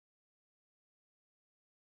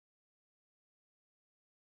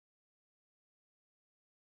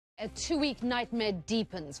A two-week nightmare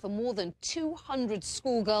deepens for more than 200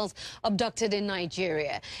 schoolgirls abducted in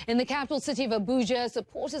Nigeria. In the capital city of Abuja,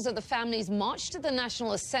 supporters of the families marched to the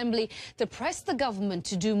National Assembly to press the government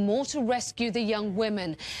to do more to rescue the young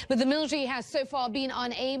women. But the military has so far been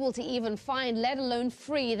unable to even find, let alone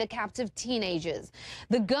free, the captive teenagers.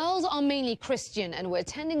 The girls are mainly Christian and were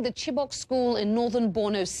attending the Chibok school in northern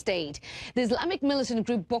Borno State. The Islamic militant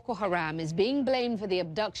group Boko Haram is being blamed for the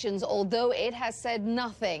abductions, although it has said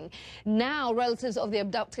nothing. Now, relatives of the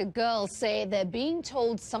abducted girls say they're being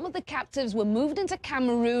told some of the captives were moved into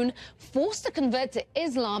Cameroon, forced to convert to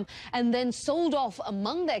Islam, and then sold off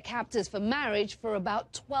among their captors for marriage for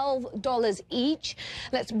about $12 each.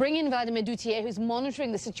 Let's bring in Vladimir Dutier, who's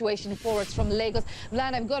monitoring the situation for us from Lagos.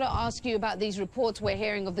 Vlad, I've got to ask you about these reports we're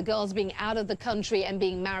hearing of the girls being out of the country and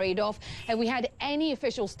being married off. Have we had any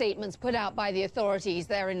official statements put out by the authorities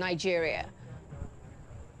there in Nigeria?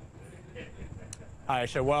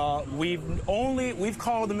 Aisha, well, we've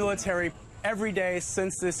called the military every day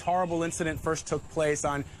since this horrible incident first took place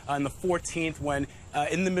on the 14th, when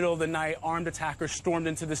in the middle of the night, armed attackers stormed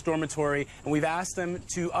into this dormitory, and we've asked them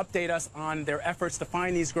to update us on their efforts to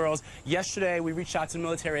find these girls. Yesterday, we reached out to the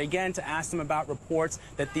military again to ask them about reports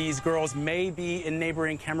that these girls may be in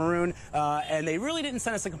neighboring Cameroon, and they really didn't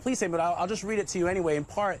send us a complete statement, but I'll just read it to you anyway. In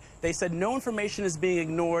part, they said no information is being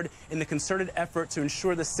ignored in the concerted effort to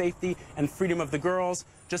ensure the safety and freedom of the girls.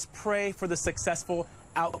 Just pray for the successful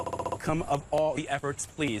outcome of all the efforts,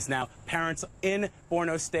 please. Now, parents in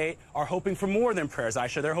Borno State are hoping for more than prayers,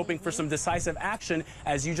 Aisha. They're hoping for some decisive action.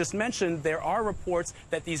 As you just mentioned, there are reports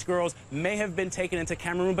that these girls may have been taken into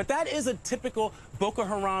Cameroon, but that is a typical Boko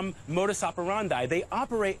Haram modus operandi. They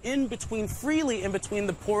operate freely in between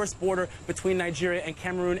the porous border between Nigeria and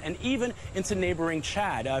Cameroon, and even into neighboring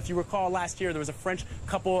Chad. If you recall, last year there was a French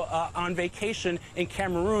couple on vacation in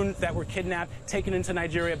Cameroon that were kidnapped, taken into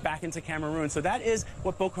Nigeria, back into Cameroon. So that is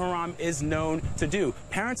what Boko Haram is known to do.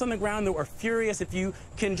 Parents on the ground, though, are furious. If you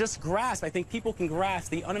can just grasp, I think people can grasp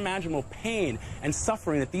the unimaginable pain and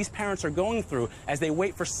suffering that these parents are going through as they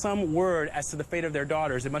wait for some word as to the fate of their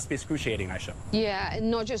daughters. It must be excruciating, Aisha. Yeah,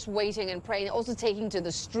 not just waiting and praying, also taking to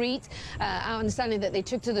the street. Our understanding that they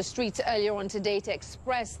took to the streets earlier on today to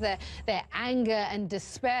express their anger and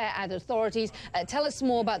despair at authorities. Tell us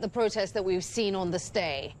more about the protests that we've seen on this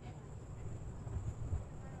day.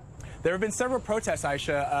 There have been several protests,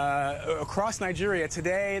 Aisha, across Nigeria.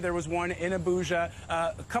 Today, there was one in Abuja.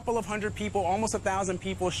 A couple of hundred people, almost 1,000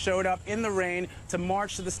 people, showed up in the rain to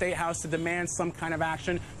march to the State House to demand some kind of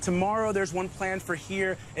action. Tomorrow, there's one planned for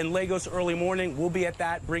here in Lagos early morning. We'll be at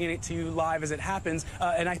that, bringing it to you live as it happens.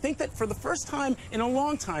 And I think that for the first time in a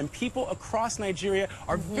long time, people across Nigeria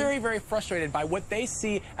are very, very frustrated by what they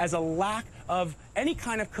see as a lack of any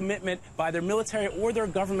kind of commitment by their military or their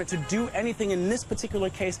government to do anything in this particular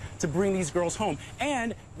case to bring these girls home.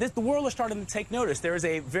 And the world is starting to take notice. There is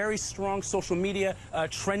a very strong social media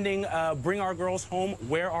trending bring our girls home,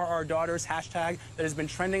 where are our daughters hashtag that has been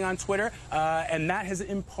trending on Twitter. And that has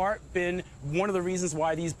in part been one of the reasons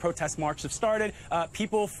why these protest marches have started.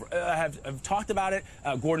 People have talked about it.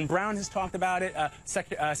 Gordon Brown has talked about it.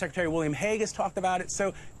 Secretary William Hague has talked about it.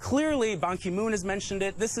 So clearly, Ban Ki-moon has mentioned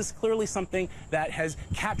it. This is clearly something that has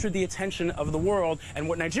captured the attention of the world. And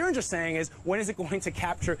what Nigerians are saying is, when is it going to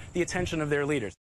capture the attention of their leaders?